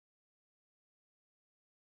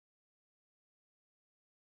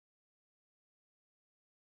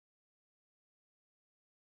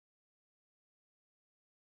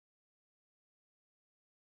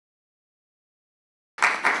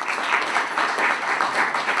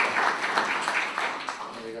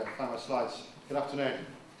slides. Good afternoon.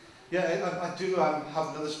 Yeah, I do have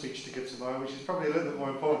another speech to give tomorrow, which is probably a little bit more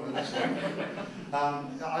important than this one.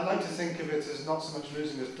 I like to think of it as not so much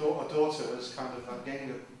losing a daughter as kind of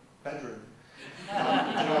gaining a bedroom. You know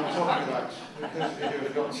what I'm talking about, those of you who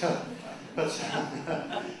have got but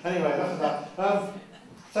anyway, enough of that.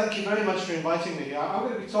 Thank you very much for inviting me here. I'm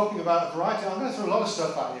going to be talking about a variety. I'm going to throw a lot of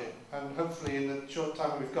stuff at you, and hopefully in the short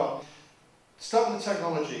time we've got. Start with the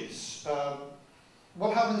technologies.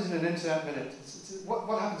 What happens in an internet minute?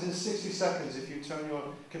 What happens in 60 seconds if you turn your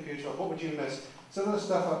computer off? What would you miss? Some of the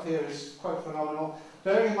stuff up here is quite phenomenal.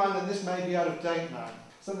 Bearing in mind that this may be out of date now.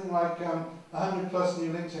 Something like 100 plus new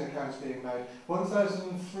LinkedIn accounts being made,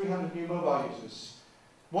 1,300 new mobile users.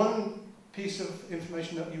 One piece of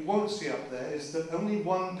information that you won't see up there is that only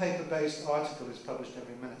one paper-based article is published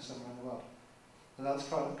every minute somewhere in the world. And that's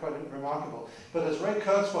quite remarkable. But as Ray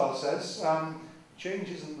Kurzweil says, change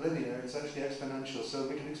isn't linear, it's actually exponential, so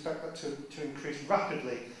we can expect that to increase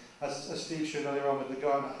rapidly, as Steve showed earlier on with the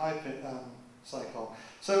Gartner Hype cycle.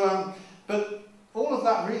 So, but all of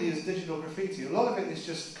that really is digital graffiti. A lot of it is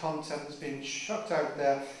just content that's being chucked out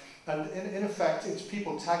there, and in effect it's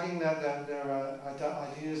people tagging their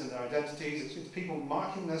ideas and their identities, it's people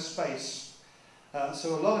marking their space.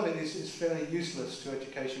 So a lot of it is fairly useless to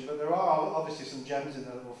education, but there are obviously some gems in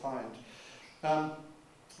there that we'll find.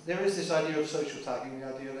 There is this idea of social tagging,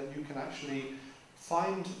 the idea that you can actually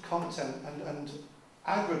find content and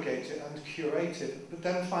aggregate it and curate it, but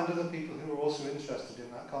then find other people who are also interested in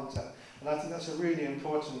that content. And I think that's a really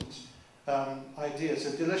important idea.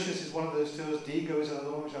 So Delicious is one of those tools, Digo is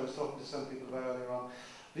another one, which I was talking to some people about earlier on.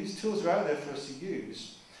 These tools are out there for us to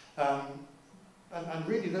use. And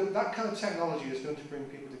really, that kind of technology is going to bring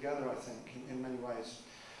people together, I think, in many ways.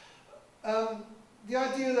 The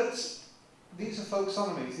idea that these are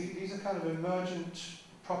folksonomies, these are kind of emergent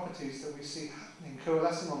properties that we see happening,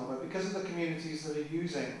 coalescing on the web, because of the communities that are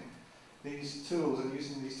using these tools and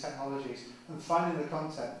using these technologies and finding the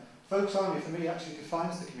content. Folksonomy, for me, actually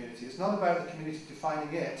defines the community. It's not about the community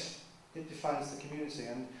defining it, it defines the community.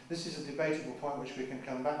 And this is a debatable point which we can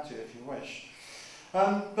come back to if you wish.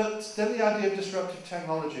 But then the idea of disruptive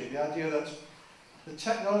technology, the idea that the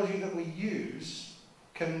technology that we use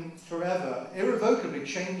can forever, irrevocably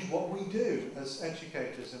change what we do as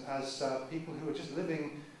educators and as people who are just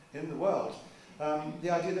living in the world.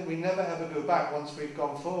 The idea that we never ever go back once we've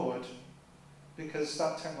gone forward, because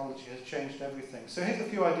that technology has changed everything. So here's a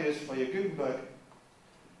few ideas for you. Gutenberg,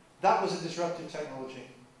 that was a disruptive technology.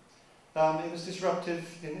 It was disruptive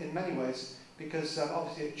in many ways, because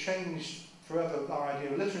obviously it changed forever our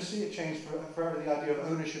idea of literacy, it changed forever the idea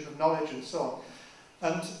of ownership of knowledge and so on.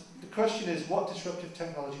 And the question is, what disruptive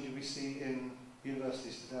technology do we see in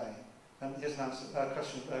universities today? And here's an answer,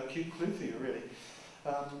 question, a cute clue for you, really.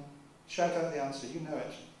 Shout out the answer, you know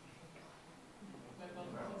it.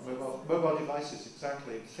 Mobile devices,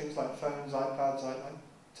 exactly. Things like phones, iPads,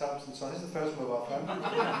 tabs and so on. This is the first mobile phone.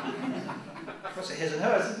 Of course, it is his and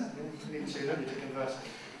hers, isn't it? We need to converse.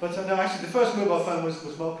 But no, actually, the first mobile phone was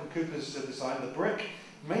Malcolm Cooper's design, the brick,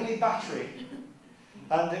 mainly battery.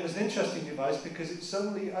 And it was an interesting device because it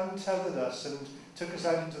suddenly untethered us and took us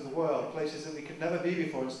out into the world, places that we could never be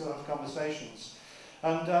before and still have conversations.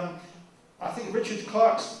 And I think Richard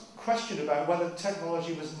Clarke's question about whether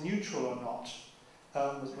technology was neutral or not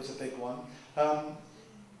was a big one.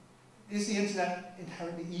 Is the internet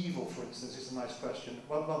inherently evil, for instance, is a nice question.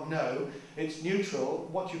 Well, no, it's neutral.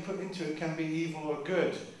 What you put into it can be evil or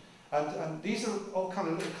good. And these are all kind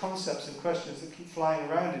of little concepts and questions that keep flying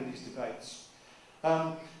around in these debates.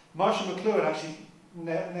 Marshall McLuhan actually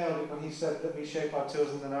nailed it when he said that we shape our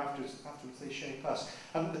tools and then afterwards they shape us.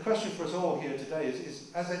 And the question for us all here today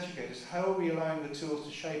is as educators, how are we allowing the tools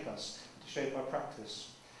to shape us, to shape our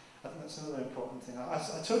practice? I think that's another important thing.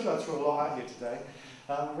 I told you I'd throw a lot at you today,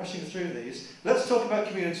 rushing through these. Let's talk about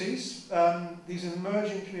communities, these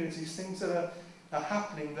emerging communities, things that are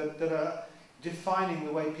happening, that are defining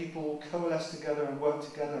the way people coalesce together and work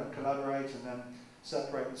together and collaborate and then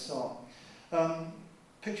separate and so on.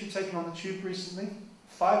 Picture taken on the tube recently,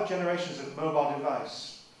 5 generations of mobile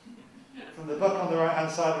device. From the book on the right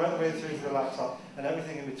hand side right the way through to the laptop and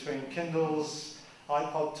everything in between, Kindles,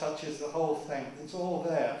 iPod touches, the whole thing, it's all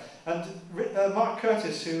there. And Mark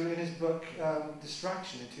Curtis, who in his book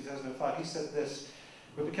Distraction in 2005, he said this,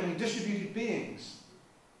 we're becoming distributed beings.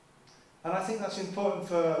 And I think that's important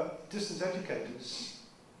for distance educators,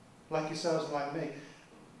 like yourselves and like me.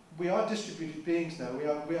 We are distributed beings now.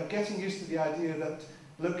 We are getting used to the idea that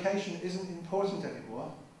location isn't important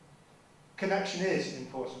anymore. Connection is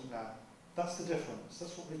important now. That's the difference.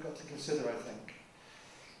 That's what we've got to consider, I think.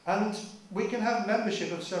 And we can have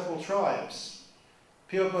membership of several tribes.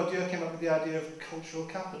 Pierre Bourdieu came up with the idea of cultural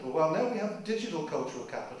capital. Well, now we have digital cultural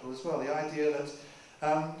capital as well, the idea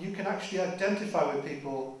that you can actually identify with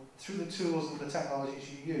people through the tools and the technologies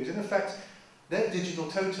you use. In effect, they're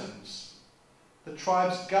digital totems. The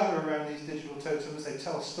tribes gather around these digital totems, they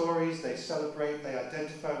tell stories, they celebrate, they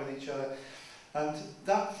identify with each other. And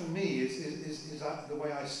that, for me, is the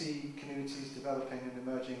way I see communities developing and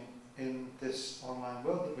emerging in this online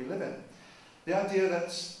world that we live in. The idea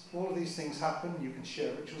that all of these things happen, you can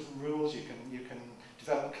share rituals and rules, you can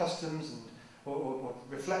develop customs and or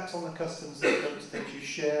reflect on the customs that you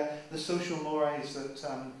share, the social mores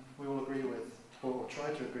that we all agree with, or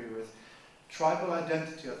try to agree with. Tribal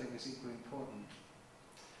identity, I think, is equally important.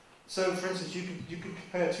 So, for instance, you could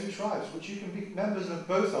compare two tribes, which you can be members of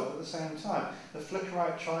both of at the same time. The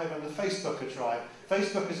Flickerite tribe and the Facebooker tribe.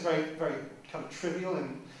 Facebook is very, very kind of trivial,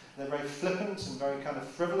 and they're very flippant and very kind of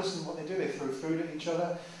frivolous in what they do. They throw food at each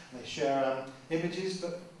other, and they share images,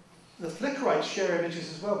 but the Flickerites share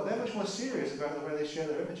images as well, but they're much more serious about the way they share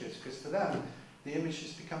their images, because for them, the image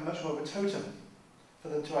has become much more of a totem for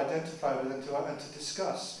them to identify with and to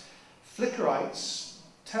discuss. Flickerites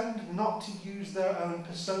tend not to use their own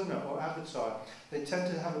persona or avatar. They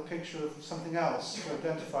tend to have a picture of something else to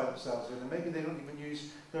identify themselves with, and maybe they don't even use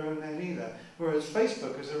their own name either. Whereas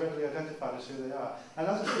Facebookers are readily identified as who they are. And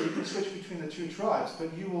as I say, you can switch between the two tribes,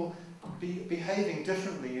 but you will be behaving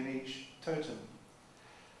differently in each totem.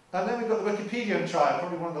 And then we've got the Wikipedian tribe,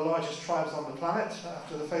 probably one of the largest tribes on the planet,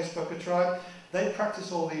 after the Facebooker tribe. They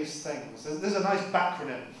practice all these things. There's a nice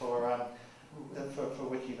backronym for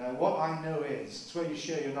Wiki now. What I know is, it's where you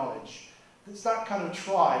share your knowledge. It's that kind of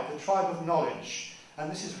tribe, the tribe of knowledge.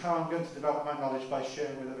 And this is how I'm going to develop my knowledge, by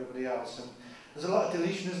sharing with everybody else. And there's a lot of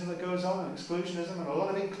deletionism that goes on, and exclusionism, and a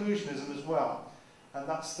lot of inclusionism as well. And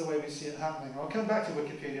that's the way we see it happening. I'll come back to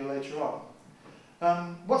Wikipedia later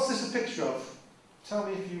on. What's this a picture of? Tell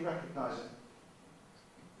me if you recognise it.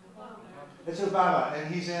 Obama. It's Obama,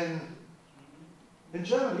 and he's in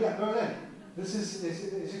Germany, yeah, Berlin. This is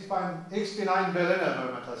Ich bin ein Berliner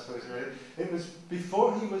moment, I suppose, really. It was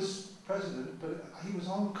before he was president, but he was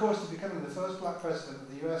on course to becoming the first black president of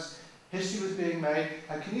the US. History was being made,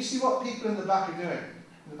 and can you see what people in the back are doing,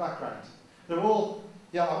 in the background? They're all,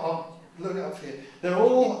 yeah, I'll look it up for you. They're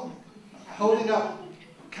all holding up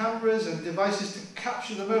cameras and devices to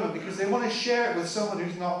capture the moment, because they want to share it with someone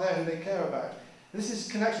who's not there, who they care about. This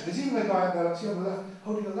is connection. There's even a guy out there actually on the left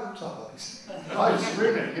holding a laptop up. He's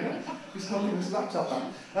screaming, you know. He's holding his laptop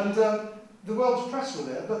up. And the world's press were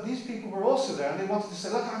there, but these people were also there, and they wanted to say,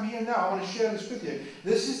 look, I'm here now, I want to share this with you.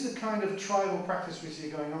 This is the kind of tribal practice we see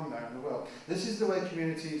going on now in the world. This is the way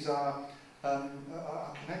communities are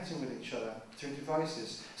connecting with each other through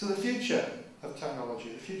devices. So the future of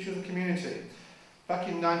technology, the future of the community. Back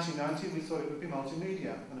in 1990, we thought it would be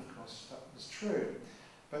multimedia, and of course that was true.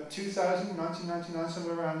 But 2000, 1999,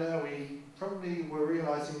 somewhere around there, we probably were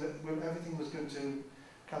realising that everything was going to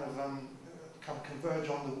kind of converge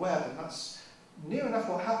on the web, and that's near enough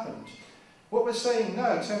what happened. What we're saying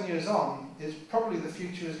now, 10 years on, is probably the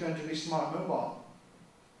future is going to be smart mobile.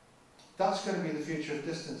 That's going to be the future of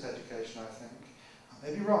distance education, I think. I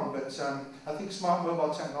may be wrong, but I think smart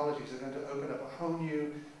mobile technologies are going to open up a whole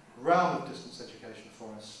new realm of distance education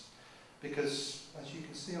for us. Because, as you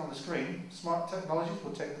can see on the screen, smart technologies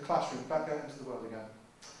will take the classroom back out into the world again.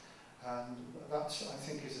 And that, I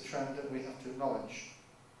think, is a trend that we have to acknowledge.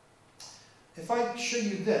 If I show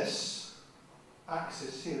you this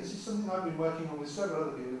axis here, this is something I've been working on with several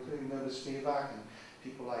other people, including Nova Spivak and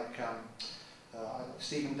people like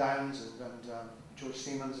Stephen Downes and George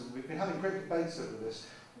Siemens, and we've been having great debates over this.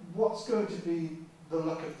 What's going to be the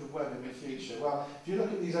look of the web in the future? Well, if you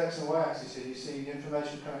look at these X and Y axes here, you see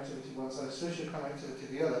information connectivity one side, social connectivity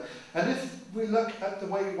the other. And if we look at the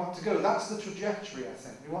way we want to go, that's the trajectory, I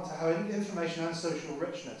think. We want to have information and social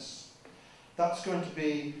richness. That's going to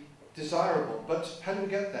be desirable. But how do we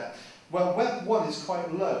get there? Well, Web 1 is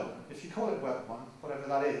quite low. If you call it Web 1, whatever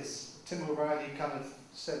that is, Tim O'Reilly kind of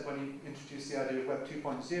said when he introduced the idea of Web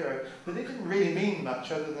 2.0 that it didn't really mean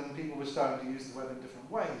much other than people were starting to use the web in different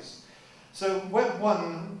ways. So Web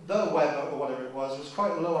 1, the web or whatever it was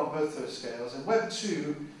quite low on both those scales. And Web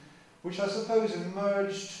 2, which I suppose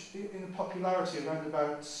emerged in popularity around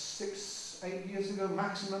about 6-8 years ago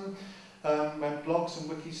maximum, when blogs and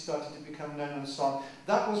wikis started to become known and so on,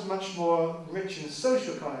 that was much more rich in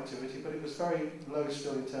social connectivity, but it was very low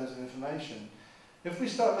still in terms of information. If we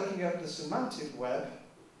start looking at the semantic web,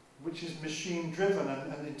 which is machine-driven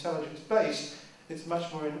and intelligence-based, it's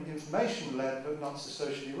much more information-led, but not so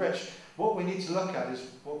socially rich. What we need to look at is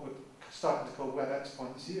what we're starting to call Web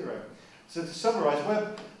X.0. So to summarise,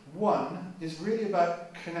 Web 1 is really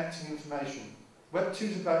about connecting information. Web 2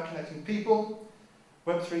 is about connecting people,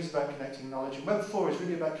 Web 3 is about connecting knowledge, and Web 4 is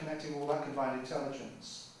really about connecting all that combined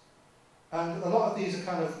intelligence. And a lot of these are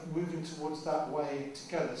kind of moving towards that way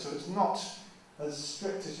together, so it's not as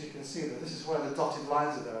strict as you can see there. This is where the dotted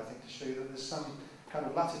lines are there, I think, to show you that there's some kind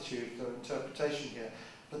of latitude for interpretation here.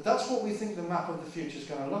 But that's what we think the map of the future is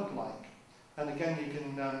going to look like. And again, you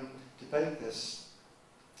can debate this.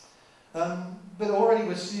 But already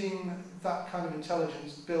we're seeing that kind of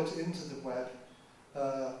intelligence built into the web.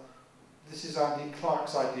 This is Andy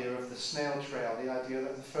Clark's idea of the snail trail, the idea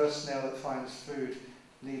that the first snail that finds food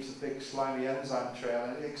leaves a big slimy enzyme trail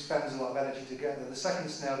and it expends a lot of energy to get there. The second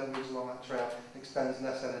snail that moves along that trail expends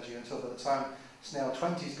less energy until by the time snail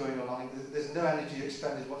 20 is going along, there's no energy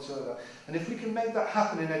expended whatsoever. And if we can make that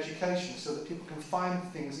happen in education so that people can find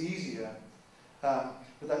things easier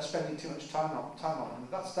without spending too much time on them,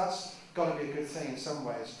 that's got to be a good thing in some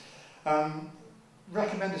ways.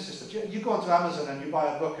 Recommender systems. You go onto Amazon and you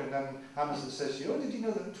buy a book and then Amazon says to you, oh, did you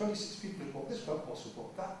know that 26 people who bought this book also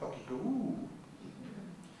bought that book? You go, ooh.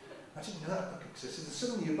 I didn't know that book existed. And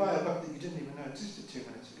suddenly you buy a book that you didn't even know existed 2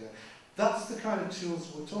 minutes ago. That's the kind of tools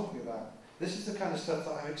we're talking about. This is the kind of stuff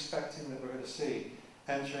that I'm expecting that we're going to see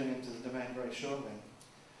entering into the domain very shortly.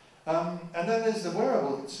 And then there's the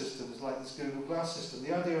wearable systems like this Google Glass system,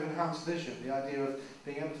 the idea of enhanced vision, the idea of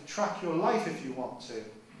being able to track your life if you want to,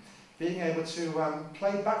 being able to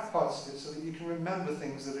play back parts of it so that you can remember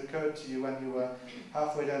things that occurred to you when you were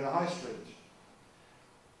halfway down the high street.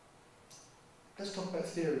 Let's talk about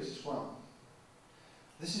theories as well.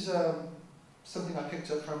 This is something I picked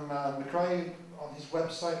up from McRae on his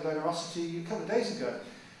website, Learnerosity, a couple of days ago.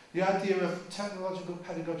 The idea of technological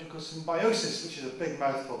pedagogical symbiosis, which is a big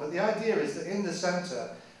mouthful, but the idea is that in the centre,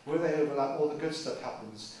 where they overlap, all the good stuff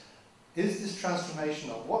happens. Is this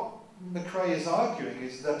transformational? What McRae is arguing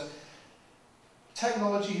is that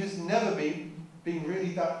technology has never been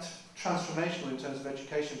really that transformational in terms of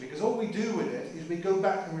education, because all we do with it is we go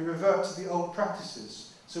back and we revert to the old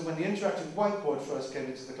practices. So when the interactive whiteboard first came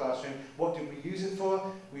into the classroom, what did we use it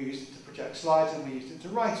for? We used it to project slides and we used it to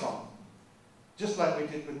write on. Just like we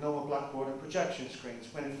did with normal blackboard and projection screens,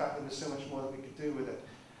 when in fact there was so much more that we could do with it.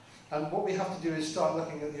 And what we have to do is start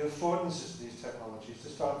looking at the affordances of these technologies, to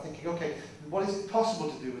start thinking, okay, what is it possible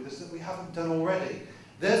to do with this that we haven't done already?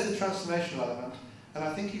 There's the transformational element, and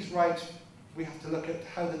I think he's right. We have to look at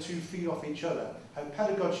how the two feed off each other, how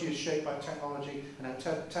pedagogy is shaped by technology and how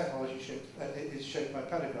technology is shaped by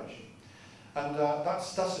pedagogy. And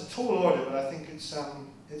that's a tall order, but I think it's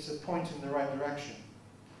a point in the right direction.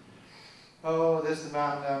 Oh, there's the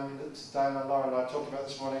man that Diana and Laura talked about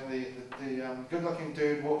this morning, the good-looking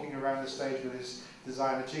dude walking around the stage with his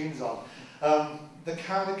designer jeans on. The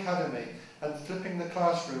Khan Academy and flipping the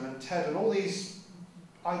classroom and TED and all these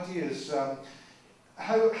ideas.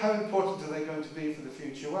 How important are they going to be for the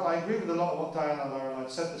future? Well, I agree with a lot of what Diana and Laura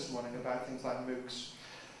said this morning about things like MOOCs.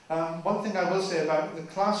 One thing I will say about the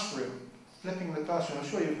classroom, flipping the classroom, I'm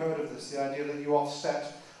sure you've heard of this, the idea that you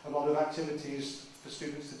offset a lot of activities for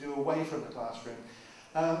students to do away from the classroom.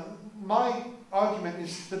 My argument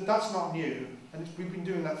is that that's not new, and we've been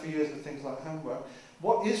doing that for years with things like homework.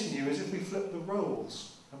 What is new is if we flip the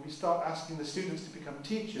roles and we start asking the students to become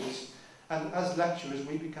teachers, and as lecturers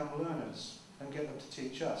we become learners and get them to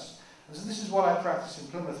teach us. And so this is what I practice in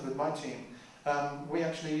Plymouth with my team. We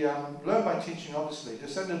actually learn by teaching, obviously.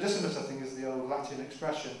 Descendo decimus, I think, is the old Latin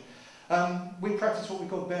expression. We practice what we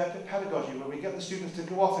call bare pedagogy, where we get the students to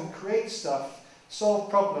go off and create stuff,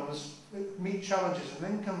 solve problems, meet challenges, and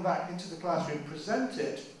then come back into the classroom, present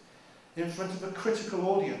it in front of a critical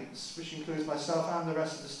audience, which includes myself and the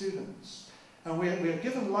rest of the students. And we are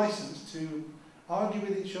given license to argue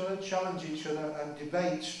with each other, challenge each other, and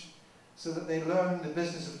debate, so that they learn the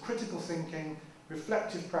business of critical thinking,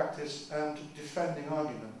 reflective practice, and defending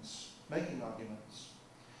arguments, making arguments.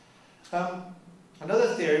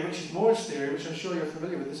 Another theory, which is Moore's theory, which I'm sure you're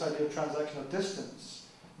familiar with, this idea of transactional distance,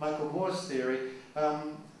 Michael Moore's theory,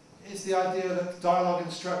 is the idea that dialogue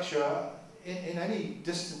and structure in any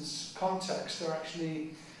distance context are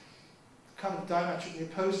actually kind of diametrically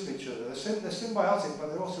opposed to each other. They're symbiotic, but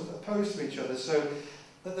they're also opposed to each other. So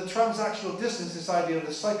that the transactional distance, this idea of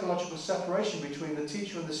the psychological separation between the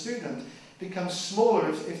teacher and the student, becomes smaller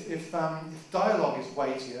if dialogue is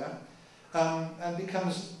weightier, and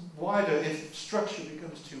becomes wider if structure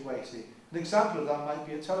becomes too weighty. An example of that might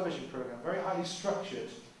be a television program, very highly structured,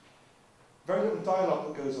 very little dialogue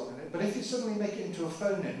that goes on in it, but if you suddenly make it into a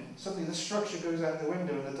phone-in, suddenly the structure goes out the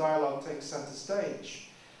window and the dialogue takes centre stage.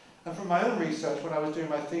 And from my own research, when I was doing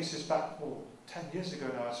my thesis back 10 years ago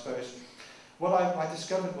now, I suppose, what I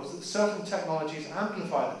discovered was that certain technologies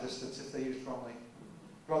amplify the distance if they're used wrongly.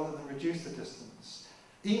 rather than reduce the distance.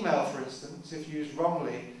 Email, for instance, if used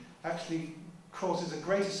wrongly, actually causes a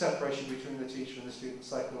greater separation between the teacher and the student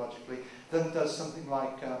psychologically than does something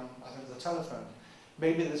like, I don't know, the telephone.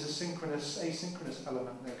 Maybe there's a synchronous, asynchronous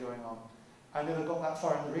element there going on. I never got that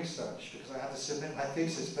far in the research because I had to submit my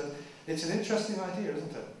thesis, but it's an interesting idea,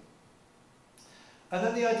 isn't it? And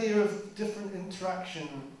then the idea of different interaction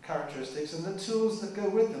characteristics and the tools that go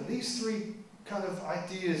with them. These three kind of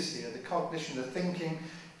ideas here, the cognition, the thinking,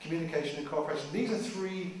 communication and cooperation, these are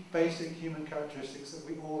three basic human characteristics that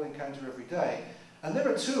we all encounter every day. And there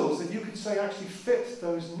are tools that you could say actually fit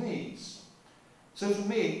those needs. So for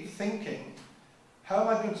me, thinking, how am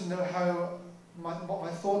I going to know what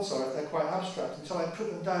my thoughts are if they're quite abstract until I put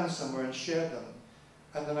them down somewhere and share them?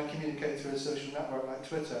 And then I communicate through a social network like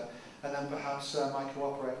Twitter, and then perhaps I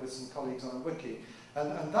cooperate with some colleagues on a wiki.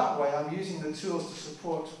 And that way I'm using the tools to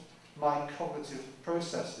support my cognitive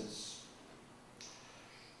processes.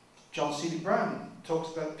 John C. Brown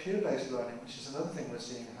talks about peer-based learning, which is another thing we're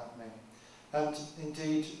seeing happening. And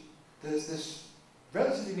indeed, there's this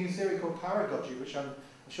relatively new theory called pedagogy, which I'm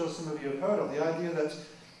sure some of you have heard of, the idea that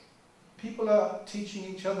people are teaching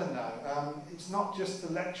each other now. It's not just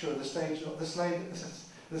the lecturer, the sage on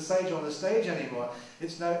the stage anymore.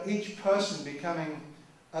 It's now each person becoming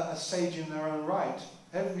a sage in their own right.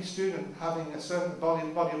 Every student having a certain body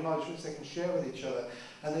of knowledge which they can share with each other,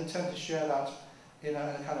 and they tend to share that in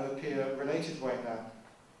a kind of a peer-related way now.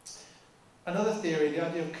 Another theory, the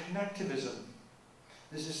idea of connectivism.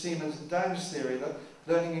 This is Siemens and Downs' theory that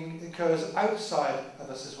learning occurs outside of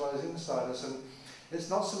us as well as inside us, and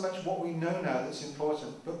it's not so much what we know now that's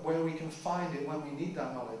important, but where we can find it when we need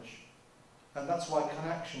that knowledge. And that's why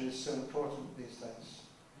connection is so important these days.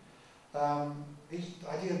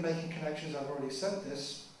 The idea of making connections, I've already said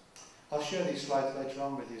this. I'll share these slides later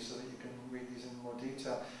on with you so that you can read these in more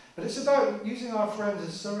detail. But it's about using our friends as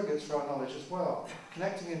surrogates for our knowledge as well,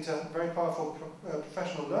 connecting into very powerful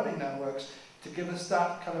professional learning networks to give us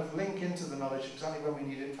that kind of link into the knowledge exactly when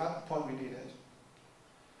we need it, at the point we need it.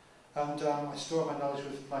 And I store my knowledge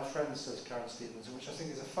with my friends, says Karen Stevenson, which I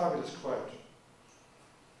think is a fabulous quote.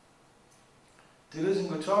 Deleuze and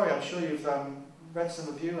Guattari, I'm sure you've read some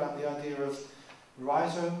of you, the idea of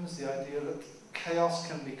rhizomes, the idea that chaos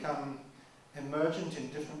can become emergent in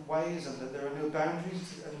different ways and that there are no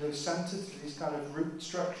boundaries and no centres to these kind of root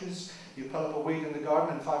structures. You pull up a weed in the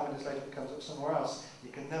garden and 5 minutes later it comes up somewhere else.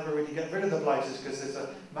 You can never really get rid of the blighters because there's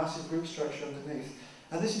a massive root structure underneath.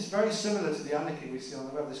 And this is very similar to the anarchy we see on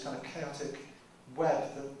the web, this kind of chaotic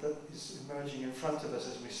web that is emerging in front of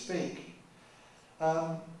us as we speak.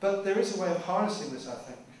 But there is a way of harnessing this, I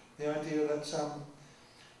think. The idea that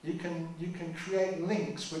you can create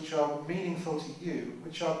links which are meaningful to you,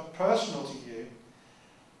 which are personal to you,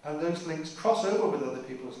 and those links cross over with other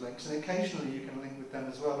people's links, and occasionally you can link with them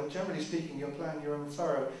as well, but generally speaking you're playing your own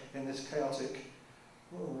furrow in this chaotic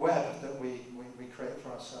web that we create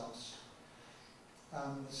for ourselves.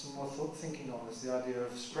 There's some more thinking on this, the idea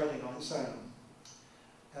of spreading on its own,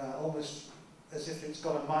 almost as if it's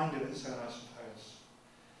got a mind of its own, I suppose.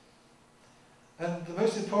 And the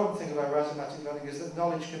most important thing about rhizomatic learning is that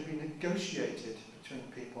knowledge can be negotiated between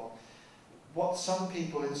people. What some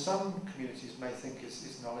people in some communities may think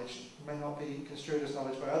is knowledge may not be construed as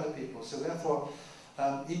knowledge by other people. So therefore,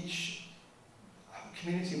 each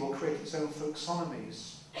community will create its own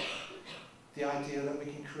folksonomies. The idea that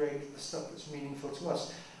we can create the stuff that's meaningful to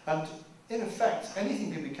us. And in effect,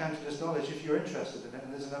 anything can be counted as knowledge if you're interested in it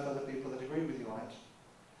and there's enough other people that agree with you on it.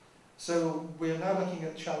 So we're now looking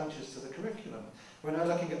at challenges to the curriculum. We're now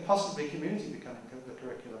looking at possibly community becoming the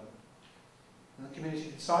curriculum. And the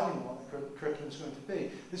community deciding on what the curriculum is going to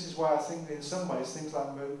be. This is why I think in some ways things like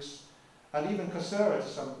MOOCs and even Coursera to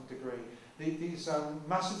some degree, these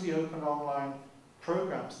massively open online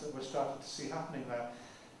programs that we're starting to see happening there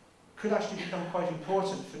could actually become quite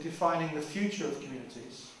important for defining the future of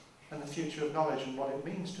communities and the future of knowledge and what it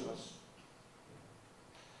means to us.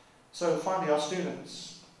 So finally, our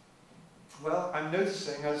students. Well, I'm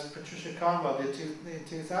noticing, as Patricia Carnwell did in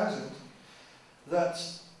 2000, that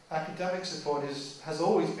academic support has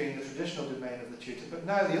always been the traditional domain of the tutor, but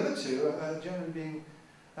now the other two are generally being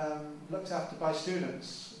looked after by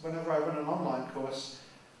students. Whenever I run an online course,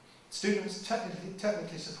 students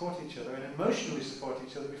technically support each other and emotionally support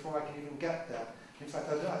each other before I can even get there. In fact,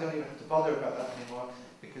 I don't even have to bother about that anymore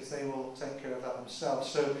because they will take care of that themselves.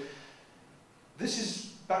 So this is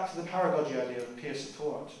back to the pedagogy idea of peer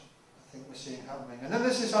support. I think we're seeing happening. And then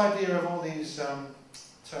there's this idea of all these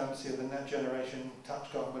terms here, the net generation,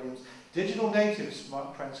 Tapscott Williams, digital natives,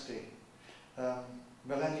 Mark Prensky,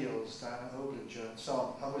 millennials, Diana Oblinger, and so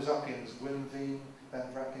on, Homo sapiens, Wim Veen,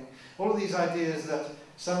 wrapping. All of these ideas that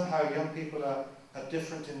somehow young people are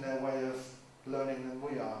different in their way of learning than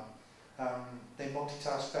we are. They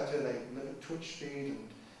multitask better, they live at twitch speed, and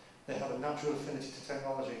they have a natural affinity to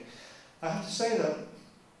technology. I have to say that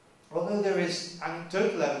although there is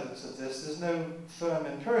anecdotal evidence of this, there's no firm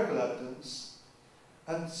empirical evidence,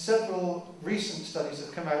 and several recent studies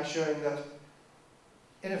have come out showing that,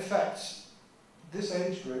 in effect, this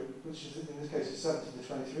age group, which is in this case a 17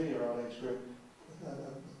 to 23-year-old age group, a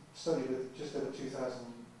study with just over 2,000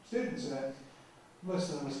 students in it, most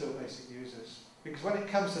of them are still basic users. Because when it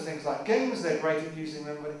comes to things like games, they're great at using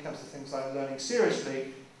them. When it comes to things like learning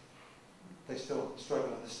seriously, they still struggle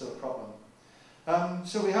and there's still a problem.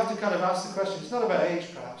 So we have to kind of ask the question, it's not about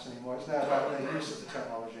age perhaps anymore, it's now about the use of the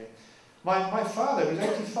technology. My father, who's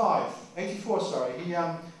 84, he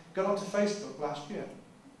got onto Facebook last year.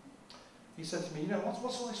 He said to me,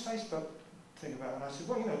 what's all this Facebook thing about? And I said,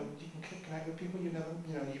 well, you can connect with people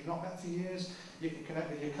you've not met for years. You can connect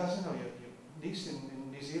with your cousin or your niece in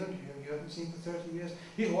New Zealand who you haven't seen for 30 years.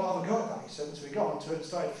 He said, well, I'll have a go at that, he said. And so we got onto it and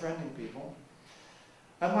started friending people.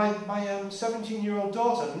 And my 17-year-old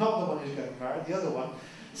daughter, not the one who's getting married, the other one,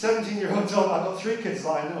 17-year-old daughter, I've got 3 kids that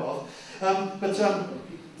I know of,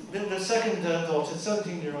 the second daughter,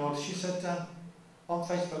 17-year-old, she said on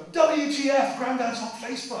Facebook, WTF, Grandad's on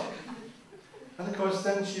Facebook. And of course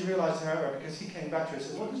then she realised her error because he came back to her and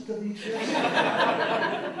said, what does WTF stand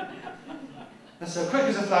for? And so quick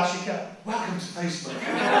as a flash she kept, welcome to Facebook.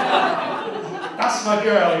 That's my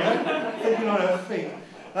girl, thinking on her feet.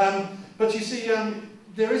 But you see,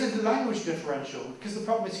 there is a language differential, because the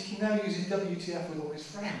problem is he now uses WTF with all his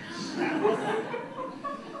friends.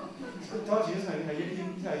 It's a bit dodgy, isn't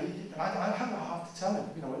it? I haven't half to tell him,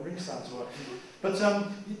 what it really stands for. But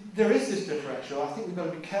there is this differential. I think we've got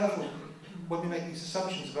to be careful when we make these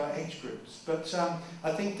assumptions about age groups. But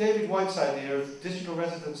I think David White's idea of digital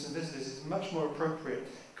residents and visitors is much more appropriate,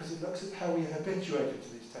 because it looks at how we are habituated to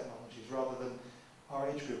these technologies rather than our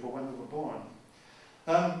age group or when we were born.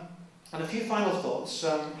 And a few final thoughts.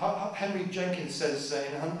 Henry Jenkins says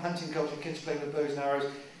in Hunting Culture, kids play with bows and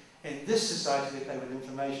arrows. In this society they play with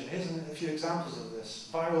information. Here's a few examples of this.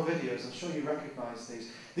 Viral videos, I'm sure you recognise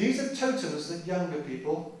these. These are totems that younger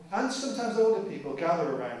people, and sometimes older people,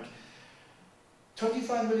 gather around.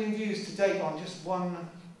 25 million views to date on just one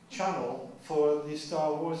channel for the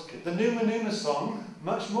Star Wars kid. The Numa Numa song,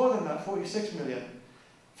 much more than that, 46 million.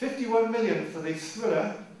 51 million for the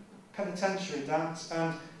Thriller penitentiary dance,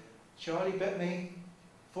 and Charlie Bit Me,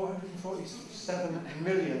 447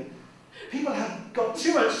 million. People have got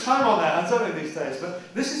too much time on their hands, haven't they, these days? But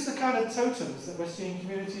this is the kind of totems that we're seeing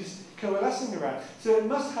communities coalescing around. So it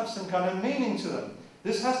must have some kind of meaning to them.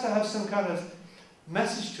 This has to have some kind of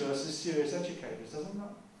message to us as serious educators, doesn't it?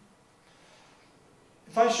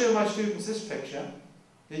 If I show my students this picture,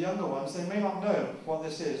 the younger ones, they may not know what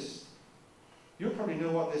this is. You'll probably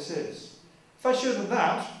know what this is. If I show them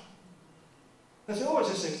that, they say, oh, it's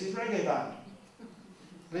a 60s reggae band.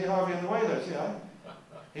 Lee Harvey and the Wailers,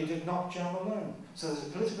 He did not jam alone. So there's a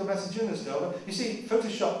political message in this, though. But you see,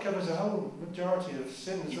 Photoshop covers a whole majority of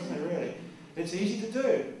sins, doesn't it, really? It's easy to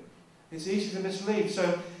do. It's easy to mislead.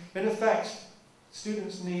 So, in effect,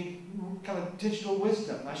 students need kind of digital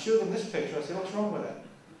wisdom. I show them this picture, I say, what's wrong with it?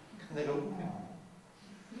 And they go,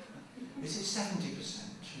 is it 70%?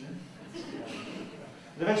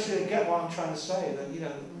 And eventually they get what I'm trying to say,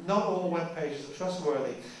 that not all web pages are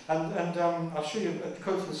trustworthy. And I'll show you a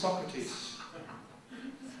quote from Socrates.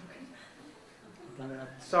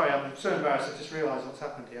 Sorry, I'm so embarrassed, I just realised what's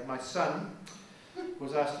happened here. My son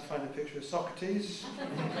was asked to find a picture of Socrates.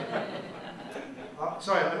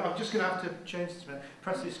 Sorry, I'm just going to have to change this a minute.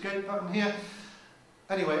 Press the escape button here.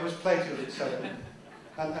 Anyway, it was Plato that said it.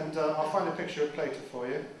 And I'll find a picture of Plato for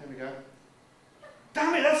you. Here we go.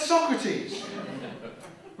 Damn it, that's Socrates!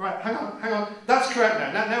 Right, hang on. That's correct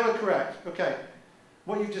now. Now we're correct. Okay.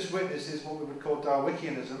 What you've just witnessed is what we would call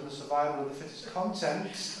Darwinianism, the survival of the fittest content,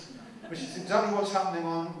 which is exactly what's happening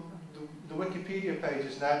on the Wikipedia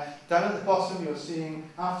pages now. Down at the bottom you're seeing,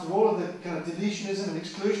 after all of the kind of deletionism and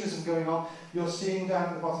exclusionism going on, you're seeing down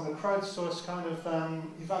at the bottom a crowdsourced kind of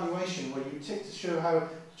evaluation where you tick to show how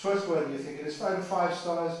trustworthy you think it is, out of 5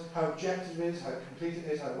 stars, how objective it is, how complete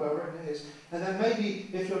it is, how well written it is. And then maybe,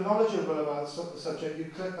 if you're knowledgeable about the subject, you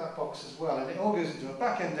click that box as well. And it all goes into a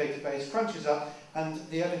back-end database, crunches up, and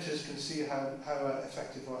the editors can see how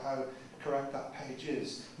effective or how correct that page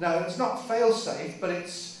is. Now, it's not fail-safe, but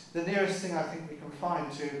it's the nearest thing I think we can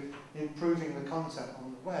find to improving the content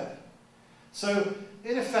on the web. So,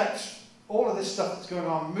 in effect, all of this stuff that's going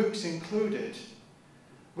on, MOOCs included,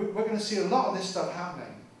 we're going to see a lot of this stuff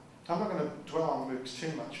happening. I'm not going to dwell on MOOCs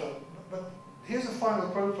too much, but here's a final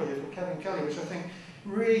quote for you from Kevin Kelly, which I think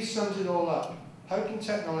really sums it all up. How can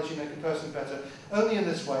technology make a person better? Only in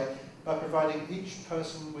this way, by providing each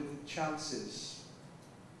person with chances.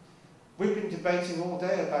 We've been debating all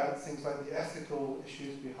day about things like the ethical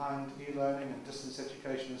issues behind e-learning and distance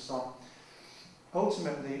education and so on.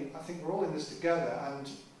 Ultimately, I think we're all in this together, and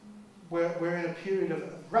we're in a period of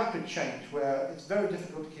rapid change where it's very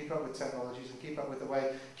difficult to keep up with technologies and keep up with the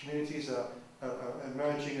way communities are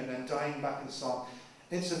emerging and then dying back and so on.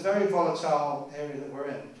 It's a very volatile area that we're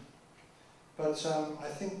in. But I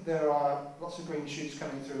think there are lots of green shoots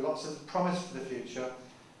coming through, lots of promise for the future.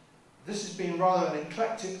 This has been rather an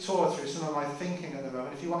eclectic tour through some of my thinking at the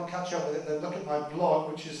moment. If you want to catch up with it, then look at my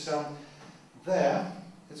blog, which is there.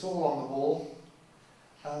 It's all on the wall.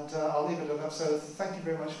 And I'll leave it at that. So thank you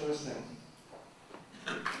very much for listening.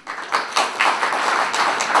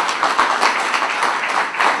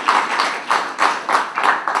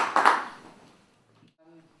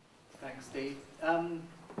 Thanks, Steve. That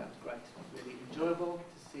was great. Really enjoyable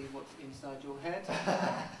to see what's inside your head.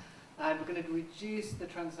 And we're going to reduce the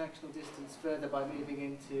transactional distance further by moving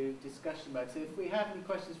into discussion mode. So if we have any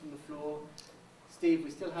questions from the floor, Steve,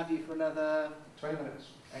 we still have you for another 20 minutes.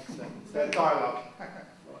 Excellent. So dialogue.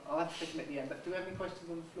 Well, I'll have to take them at the end. But do we have any questions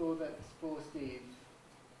on the floor that's for Steve?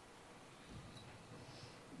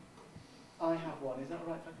 I have one. Is that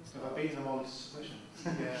all right if I can start? Have I beaten them all to submission?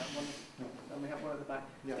 Yeah, and we have one at the back.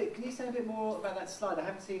 Yeah. Can you say a bit more about that slide? I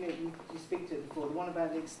haven't seen it. You speak to it before. The one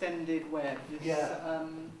about the extended web. This, yeah.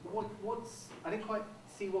 What's? I didn't quite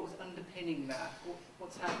see what was underpinning that.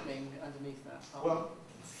 What's happening underneath that? Well,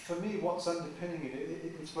 for me, what's underpinning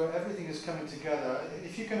it, it's where everything is coming together.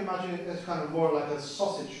 If you can imagine it as kind of more like a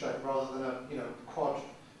sausage shape rather than a quad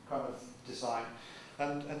kind of design,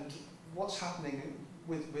 and what's happening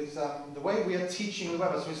with the way we are teaching the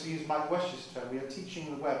web, as we use Mike West's term, we are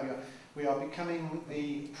teaching the web. We are becoming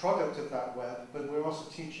the product of that web, but we're also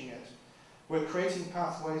teaching it. We're creating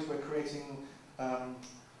pathways. We're creating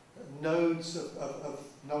nodes of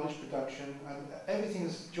knowledge production, and everything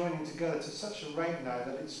is joining together to such a rate now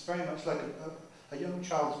that it's very much like a young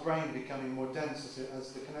child's brain becoming more dense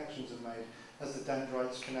as the connections are made, as the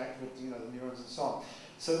dendrites connect with the neurons and so on.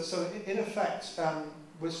 So in effect,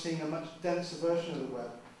 we're seeing a much denser version of the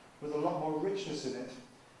web with a lot more richness in it.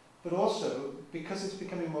 But also, because it's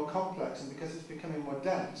becoming more complex and because it's becoming more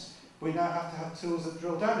dense, we now have to have tools that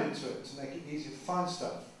drill down into it to make it easier to find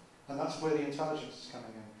stuff. And that's where the intelligence is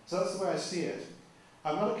coming in. So that's the way I see it.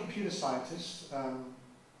 I'm not a computer scientist.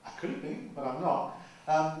 I could have been, but I'm not.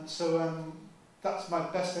 That's my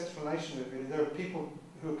best explanation of it, really. There are people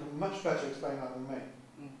who can much better explain that than me.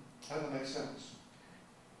 I hope that makes sense.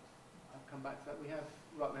 I'll come back to that. We have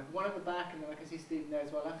one at the back, and then I can see Steve there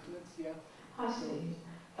as well afterwards. Yeah. Hi, Steve.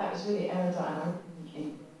 That was really erudite.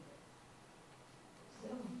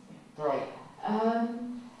 Right.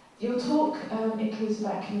 Your talk includes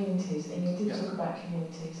about communities, and you did talk about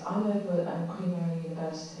communities. I'm over at Queen Mary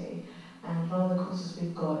University, and one of the courses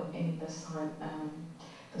we've got in the School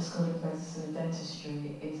of Medicine and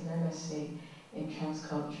Dentistry is an MSc in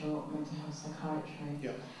transcultural mental health psychiatry.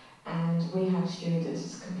 Yeah. And we have students,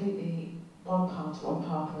 it's completely, one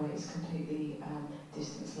pathway is completely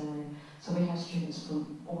distance learning. So we have students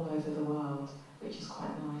from all over the world, which is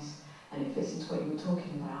quite nice, and it fits into what you were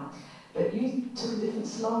talking about. But you took a different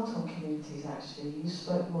slant on communities, actually. You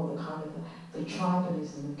spoke more the kind of the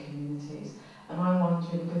tribalism of communities. And I'm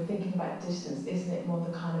wondering, if we're thinking about distance, isn't it more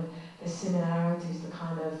the kind of the similarities, the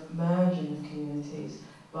kind of merging of communities,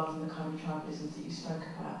 rather than the kind of tribalisms that you spoke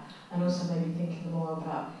about? And also maybe thinking more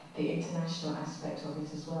about the international aspect of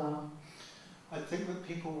it as well. I think that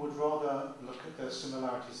people would rather look at their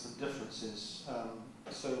similarities than differences.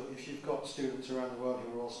 So if you've got students around the world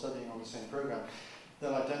who are all studying on the same program,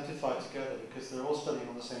 they'll identify together because they're all studying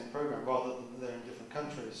on the same program rather than they're in different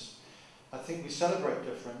countries. I think we celebrate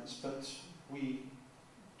difference, but we,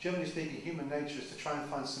 generally speaking, human nature is to try and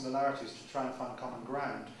find similarities, to try and find common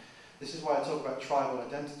ground. This is why I talk about tribal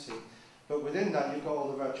identity. But within that, you've got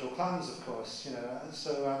all the virtual clans, of course.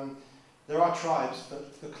 So there are tribes,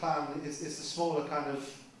 but the clan is the smaller kind of,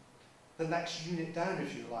 the next unit down,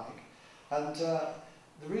 if you like. And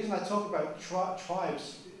the reason I talk about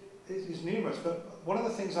tribes is numerous, but one of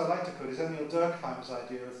the things I like to quote is Emil Durkheim's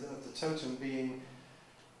idea of the totem being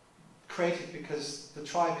created because the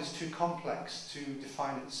tribe is too complex to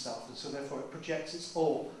define itself, and so therefore it projects its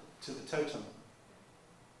all to the totem.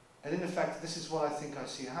 And in effect, this is what I think I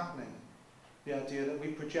see happening. The idea that we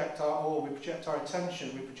project our all, we project our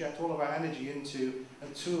attention, we project all of our energy into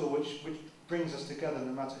a tool which brings us together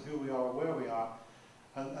no matter who we are or where we are.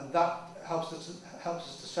 And that helps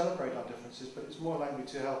us to celebrate our differences, but it's more likely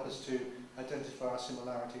to help us to identify our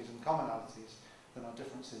similarities and commonalities than our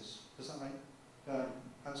differences. Does that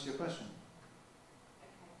answer your question?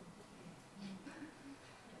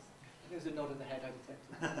 There's a nod of the head, I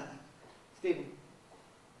detected. Stephen.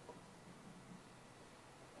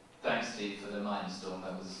 Thanks, Steve, for the mindstorm.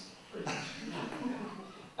 That was brilliant.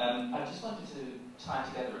 I just wanted to tie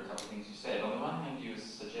together a couple of things you said. On the one hand, you were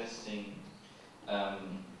suggesting,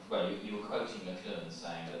 well, you were quoting McLuhan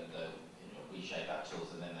saying that we shape our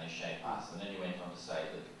tools and then they shape us, and then you went on to say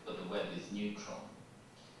that the web is neutral.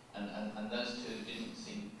 And those two didn't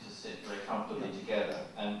seem to sit very comfortably together.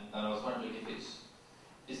 And I was wondering if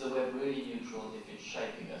is the web really neutral if it's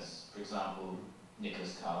shaping us? For example,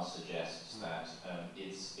 Nicholas Carr suggests that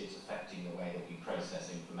it's affecting the way that we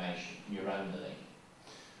process information neuromally.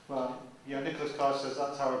 Well, yeah, Nicholas Carr says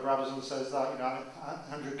that, Tara Brabazon says that, you know,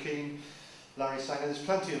 Andrew Keane, Larry Sanger. There's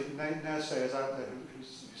plenty of naysayers out there who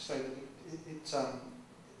say that it's a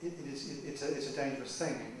dangerous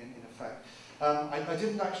thing in effect. I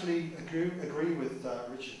didn't actually agree with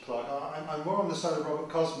Richard Clark. I'm more on the side of Robert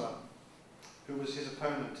Cosma, who was his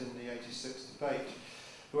opponent in the '86 debate,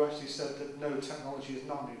 who actually said that no, technology is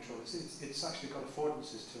not neutral. It's actually got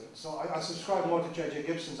affordances to it. So I subscribe more to J.J.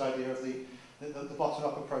 Gibson's idea of the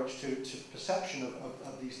bottom-up approach to perception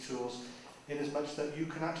of these tools, in as much that you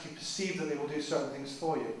can actually perceive that they will do certain things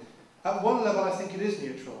for you. At one level, I think it is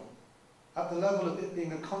neutral. At the level of it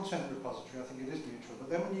being a content repository, I think it is neutral. But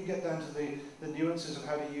then when you get down to the nuances of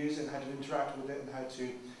how to use it and how to interact with it and how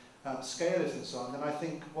to scale it and so on, then I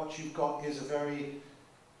think what you've got is a very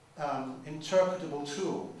interpretable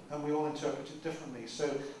tool, and we all interpret it differently. So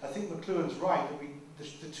I think McLuhan's right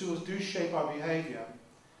that the tools do shape our behaviour.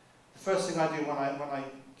 The first thing I do when I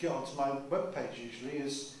get onto my web page usually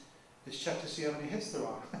is check to see how many hits there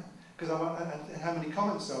are, because I want and how many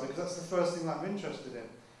comments there are, because that's the first thing that I'm interested in.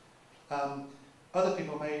 Other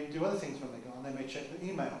people may do other things when they go on. They may check the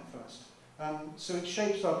email first. So it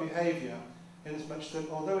shapes our behaviour in as much that,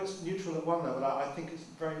 although it's neutral at one level, I think it's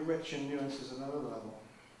very rich in nuances at another level.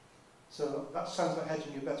 So that sounds like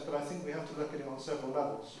hedging your bets, but I think we have to look at it on several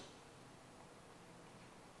levels.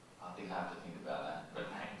 I think I have to think about that, but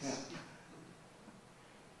thanks. Yeah.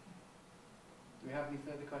 Do we have any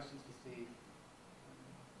further questions for Steve?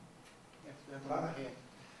 Yes, we have one here.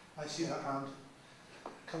 I see that hand.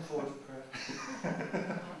 Come forward for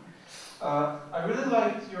prayer. I really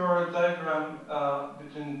liked your diagram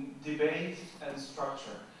between debate and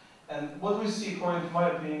structure. And what we see, according to my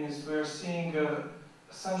opinion, is we're seeing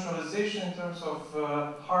centralization in terms of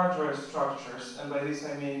hardware structures, and by this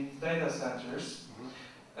I mean data centers.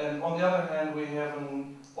 And on the other hand, we have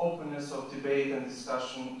an openness of debate and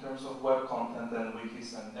discussion in terms of web content and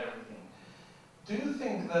wikis and everything. Do you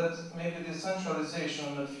think that maybe the centralization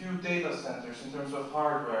of a few data centers in terms of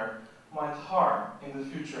hardware might harm in the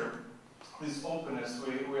future this openness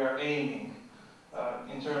we are aiming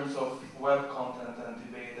in terms of web content and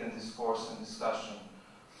debate and discourse and discussion?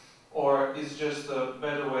 Or is just a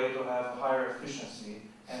better way to have higher efficiency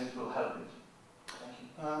and it will help it? Thank you.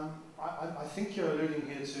 I think you're alluding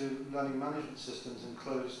here to learning management systems and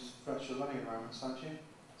closed virtual learning environments, aren't you?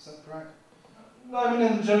 Is that correct? No, I mean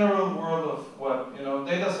in the general world of web, you know,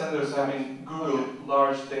 data centers, I mean Google,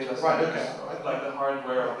 large data centers, right, okay. Like the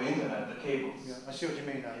hardware of the internet, the cables. Yeah, I see what you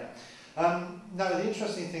mean now, yeah. Now, the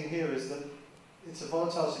interesting thing here is that it's a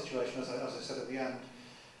volatile situation, as I said at the end.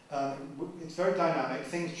 It's very dynamic,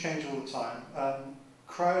 things change all the time.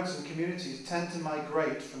 Crowds and communities tend to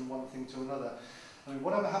migrate from one thing to another. I mean,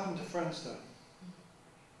 whatever happened to Friendster?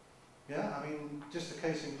 Yeah, I mean, just a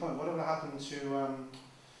case in point, whatever happened to, I'm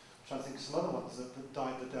trying to think of some other ones that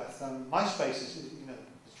died the death. MySpace is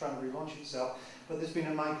trying to relaunch itself, but there's been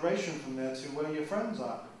a migration from there to where your friends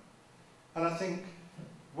are. And I think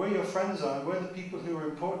where your friends are, where the people who are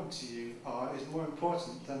important to you are, is more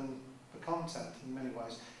important than the content in many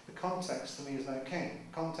ways. The context, to me, is now king.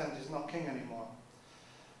 Content is not king anymore.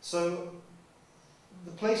 So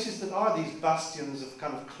the places that are these bastions of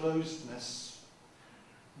kind of closedness,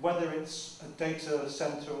 whether it's a data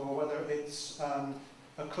center or whether it's a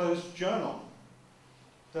closed journal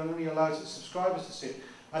that only allows its subscribers to see it,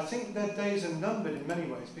 I think their days are numbered in many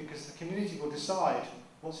ways, because the community will decide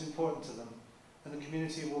what's important to them, and the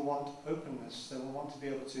community will want openness. They will want to be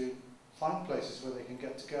able to find places where they can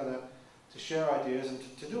get together to share ideas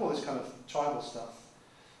and to do all this kind of tribal stuff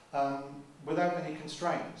without any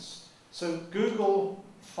constraints. So Google,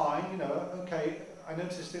 fine, okay, I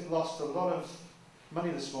noticed it lost a lot of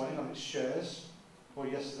money this morning on its shares, or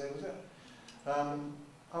yesterday was it?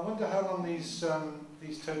 I wonder how long these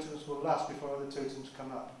totems will last before other totems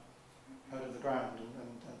come up out of the ground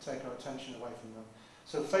and take our attention away from them.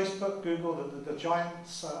 So Facebook, Google, the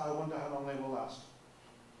giants, I wonder how long they will last.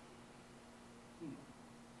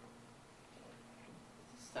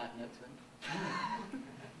 Sad note to end.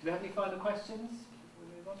 Do we have any final questions before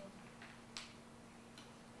we move on?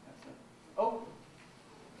 That's it. Oh,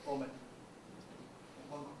 Ormond.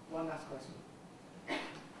 One last question.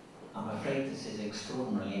 I'm afraid this is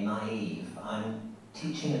extraordinarily naive. I'm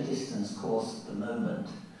teaching a distance course at the moment.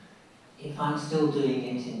 If I'm still doing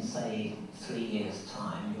it in, say, 3 years'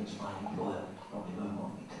 time, which my employer probably won't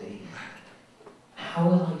want me to be, how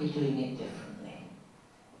will I be doing it differently?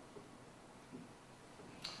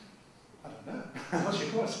 I don't know. What's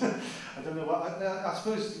your course? I don't know what. I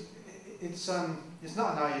suppose it's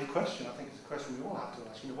not a naive question. I think it's a question we all have to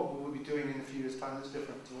ask. You know, what will we be doing in a few years' time that's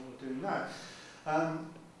different to what we're doing now?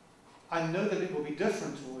 I know that it will be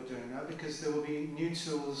different to what we're doing now because there will be new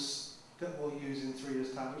tools that we'll use in 3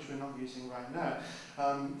 years' time, which we're not using right now.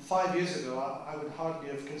 5 years ago, I would hardly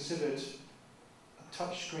have considered a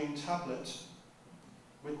touchscreen tablet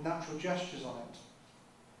with natural gestures on it,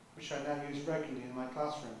 which I now use regularly in my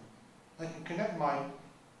classroom. I can connect my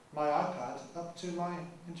iPad up to my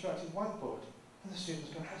interactive whiteboard, and the students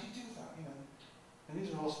go, "How do you do that?" You know, and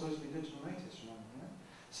these are all supposed to be digital natives, remember? You know?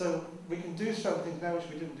 So we can do certain things now which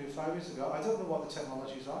we didn't do 5 years ago. I don't know what the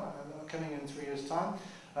technologies are coming in 3 years' time.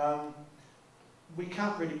 We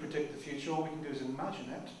can't really predict the future. All we can do is imagine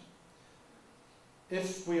it.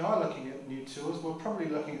 If we are looking at new tools, we're probably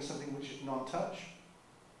looking at something which is non-touch.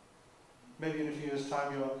 Maybe in a few years'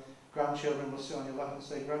 time, your grandchildren will sit on your lap and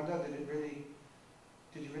say, "Granddad, did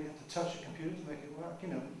you really have to touch a computer to make it work?" You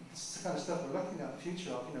know, it's the kind of stuff we're looking at the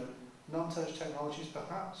future of. You know, non-touch technologies,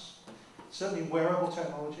 perhaps. Certainly wearable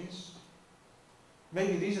technologies.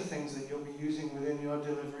 Maybe these are things that you'll be using within your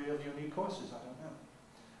delivery of your new courses. I don't know.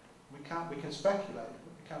 We can speculate,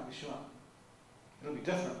 but we can't be sure. It'll be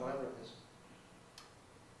different, whatever it is.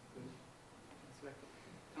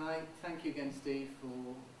 Can I thank you again, Steve,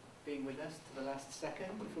 for being with us to the last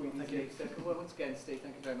second before we leave. So, once again, Steve,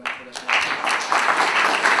 thank you very much for that.